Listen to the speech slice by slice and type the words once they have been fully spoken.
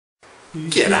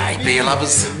G'day, beer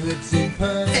lovers.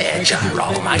 Yeah, Joe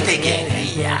Roll, mate, again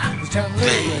here.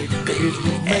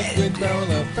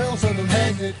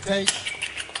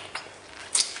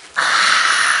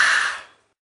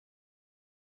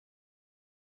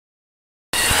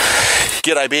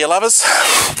 G'day, beer lovers.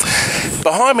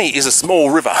 Behind me is a small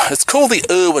river. It's called the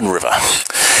Irwin River.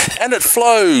 And it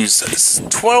flows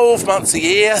 12 months a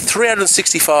year,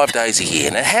 365 days a year.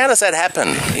 Now, how does that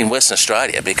happen in Western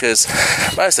Australia? Because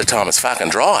most of the time it's fucking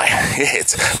dry. Yeah,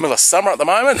 it's middle of summer at the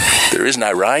moment. There is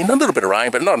no rain. A little bit of rain,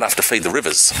 but not enough to feed the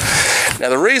rivers. Now,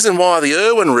 the reason why the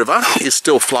Irwin River is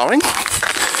still flowing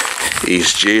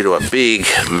is due to a big,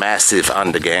 massive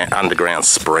underground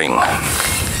spring.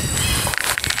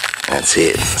 That's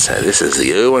it. So this is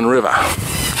the Irwin River.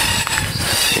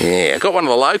 Yeah, got one of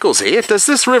the locals here. Does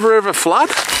this river ever flood?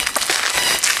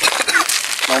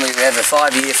 Normally we have a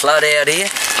 5-year flood out here.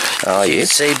 Oh, yes. You can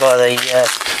see by the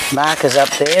markers up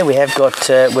there, we have got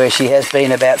where she has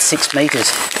been about 6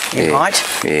 metres in height.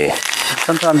 Yeah.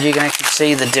 Sometimes you can actually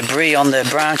see the debris on the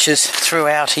branches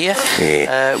throughout here,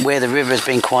 where the river has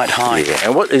been quite high. Yeah.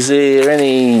 And what, is there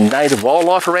any native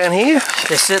wildlife around here?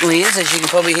 There certainly is. As you can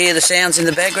probably hear the sounds in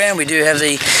the background, we do have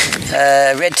the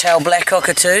red-tailed black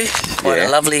cockatoo, quite a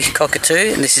lovely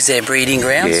cockatoo, and this is their breeding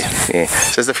grounds. Yeah.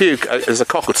 So there's a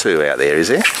cockatoo out there, is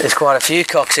there? There's quite a few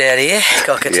cocks out here,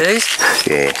 cockatoos.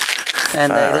 Yeah.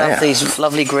 And they love these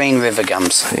lovely green river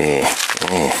gums. Yeah.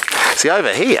 See,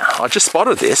 over here, I just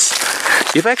spotted this.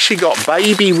 You've actually got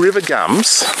baby river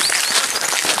gums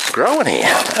growing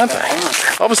here, aren't they?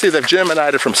 Obviously, they've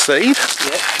germinated from seed.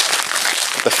 Yep.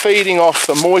 They're feeding off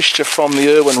the moisture from the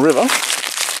Irwin River.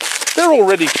 They're all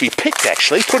ready to be picked,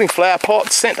 actually. Put in flower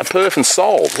pots, sent to Perth and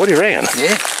sold. What do you reckon?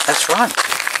 Yeah, that's right.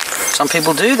 Some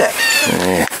people do that.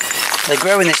 Yeah. They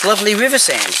grow in this lovely river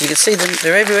sand. You can see them,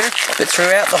 they're everywhere, but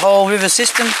throughout the whole river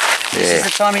system, this is the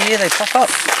time of year they pop up.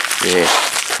 Yeah.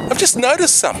 I've just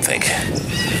noticed something.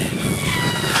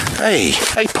 Hey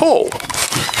Paul,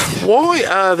 why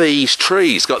are these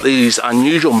trees got these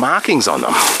unusual markings on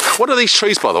them? What are these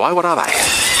trees, by the way? What are they?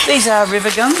 These are river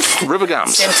gums. River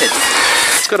gums. Scented.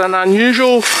 It's got an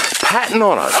unusual pattern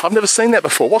on it. I've never seen that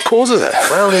before. What causes it?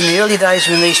 Well, in the early days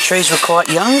when these trees were quite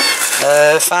young,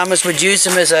 farmers would use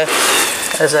them as a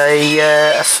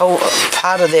full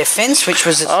part of their fence, which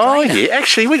was a strainer. Oh yeah,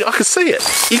 actually, I can see it.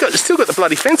 You still got the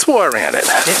bloody fence wire around it.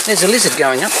 Yep, there's a lizard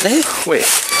going up there. Where?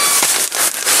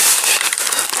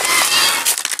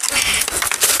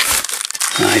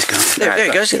 Oh, he's gone. There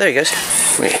he goes. There he goes.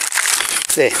 Where?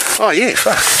 There. Oh yeah,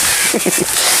 fuck.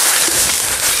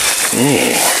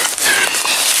 Yeah.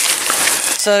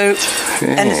 So,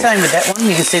 and the same with that one,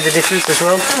 you can see the difference as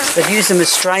well. They've used them as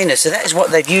strainers, so that is what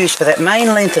they've used for that main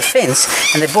length of fence,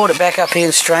 and they brought it back up here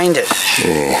and strained it.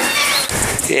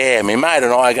 Yeah, my mate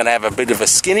and I are going to have a bit of a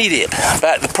skinny dip,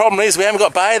 but the problem is we haven't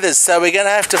got bathers, so we're going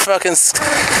to have to fucking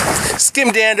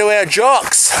skim down to our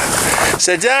jocks.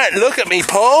 So don't look at me,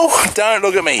 Paul. Don't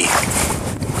look at me.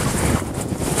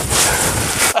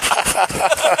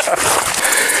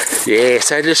 Yeah,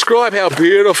 so describe how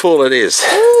beautiful it is.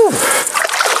 Ooh.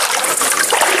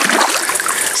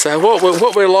 So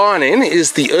what we're lying in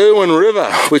is the Irwin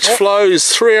River, which flows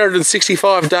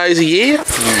 365 days a year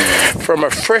from a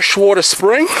freshwater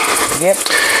spring. Yep.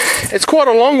 It's quite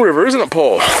a long river, isn't it,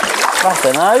 Paul?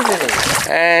 Nothing over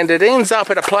there. And it ends up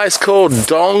at a place called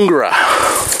Dongara.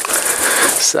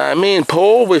 So me and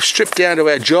Paul, we've stripped down to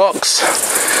our jocks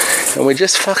and we're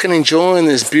just fucking enjoying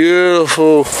this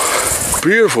beautiful,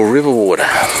 beautiful river water.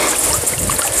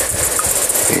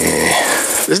 Yeah.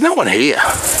 There's no one here.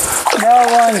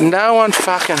 No one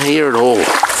fucking here at all.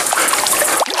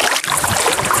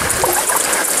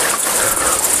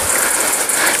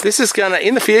 This is gonna,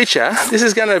 in the future, this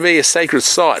is gonna be a sacred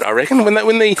site, I reckon. When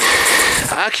the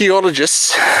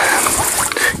archaeologists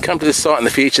come to this site in the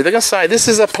future, they're gonna say this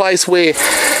is a place where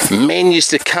men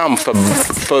used to come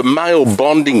for male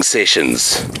bonding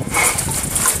sessions.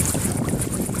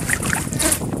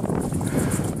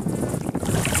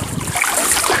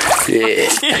 Yeah.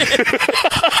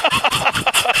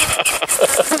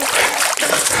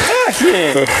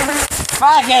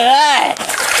 Fucking right.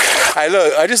 Hey,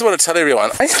 look, I just want to tell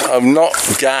everyone, I'm not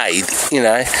gay, you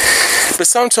know, but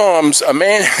sometimes a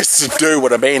man has to do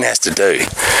what a man has to do.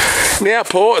 Now,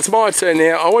 Paul, it's my turn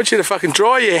now. I want you to fucking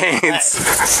dry your hands.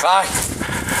 I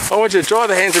want you to dry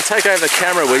the hands and take over the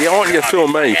camera with you. I want you to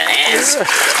film me.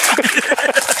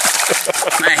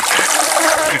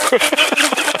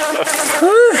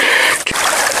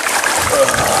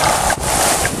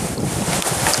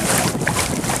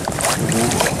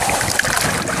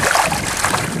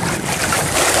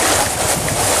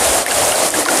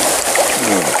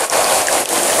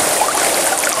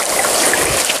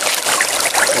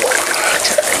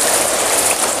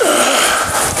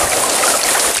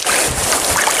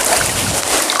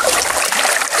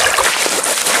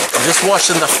 just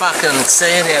washing the fucking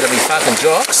sand out of me fucking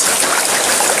jocks.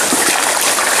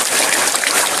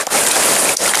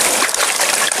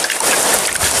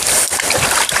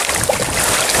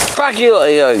 Fuck you lot,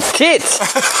 you got tits.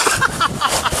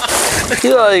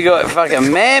 You lot, you got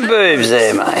fucking man boobs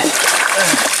there, mate.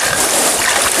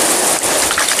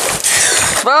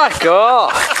 Fuck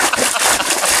off.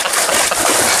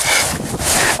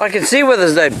 I can see where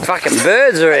there's no fucking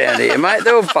birds around here, mate.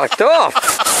 They're all fucked off.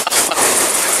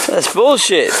 That's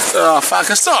bullshit. Oh, fuck,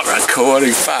 it's not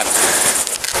recording, fuck.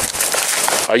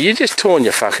 Oh, you just torn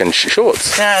your fucking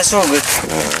shorts. Nah, it's all good.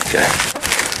 Oh, okay.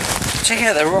 Check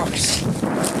out the rocks.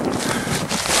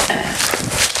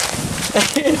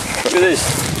 Look at this.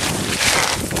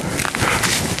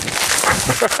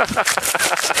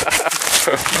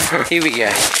 Here we go.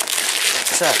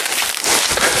 So,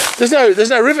 there's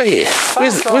no river here.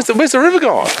 Where's the river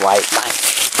gone? Wait, mate.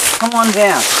 Come on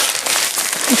down.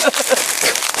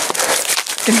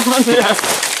 Come on down.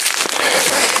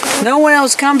 No one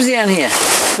else comes down here.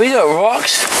 We got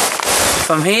rocks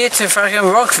from here to fucking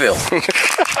Rockville.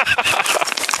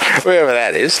 Wherever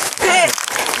that is. Yeah,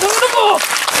 look at the book.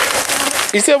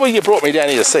 Is that where you brought me down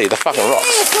here to see the fucking rocks?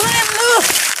 Yeah, come and have a look.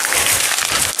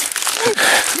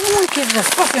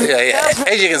 Yeah.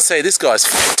 As you can see, this guy's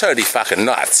totally fucking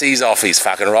nuts. He's off his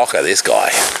fucking rocker, this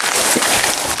guy.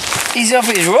 He's off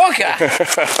his rocker.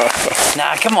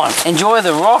 Nah, come on. Enjoy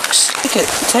the rocks.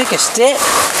 Take a step,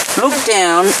 look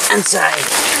down and say,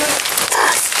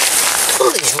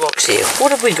 look at these rocks here.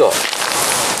 What have we got?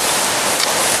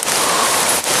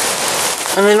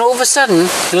 And then all of a sudden,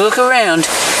 you look around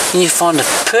and you find a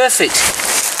perfect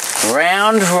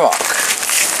round rock.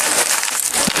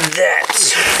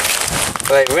 That's...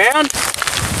 Are they round?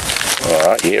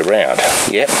 Alright, yeah, round.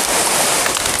 Yep.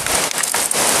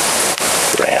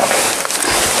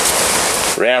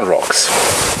 Round rocks.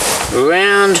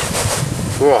 Round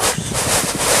rocks.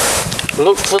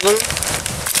 Look for them.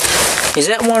 Is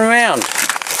that one round?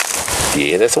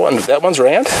 Yeah, that's one. That one's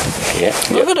round. Yeah.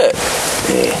 Look at it.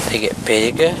 Yeah. They get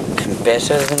bigger and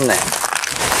better than that.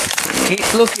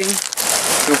 Keep looking.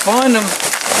 You'll find them.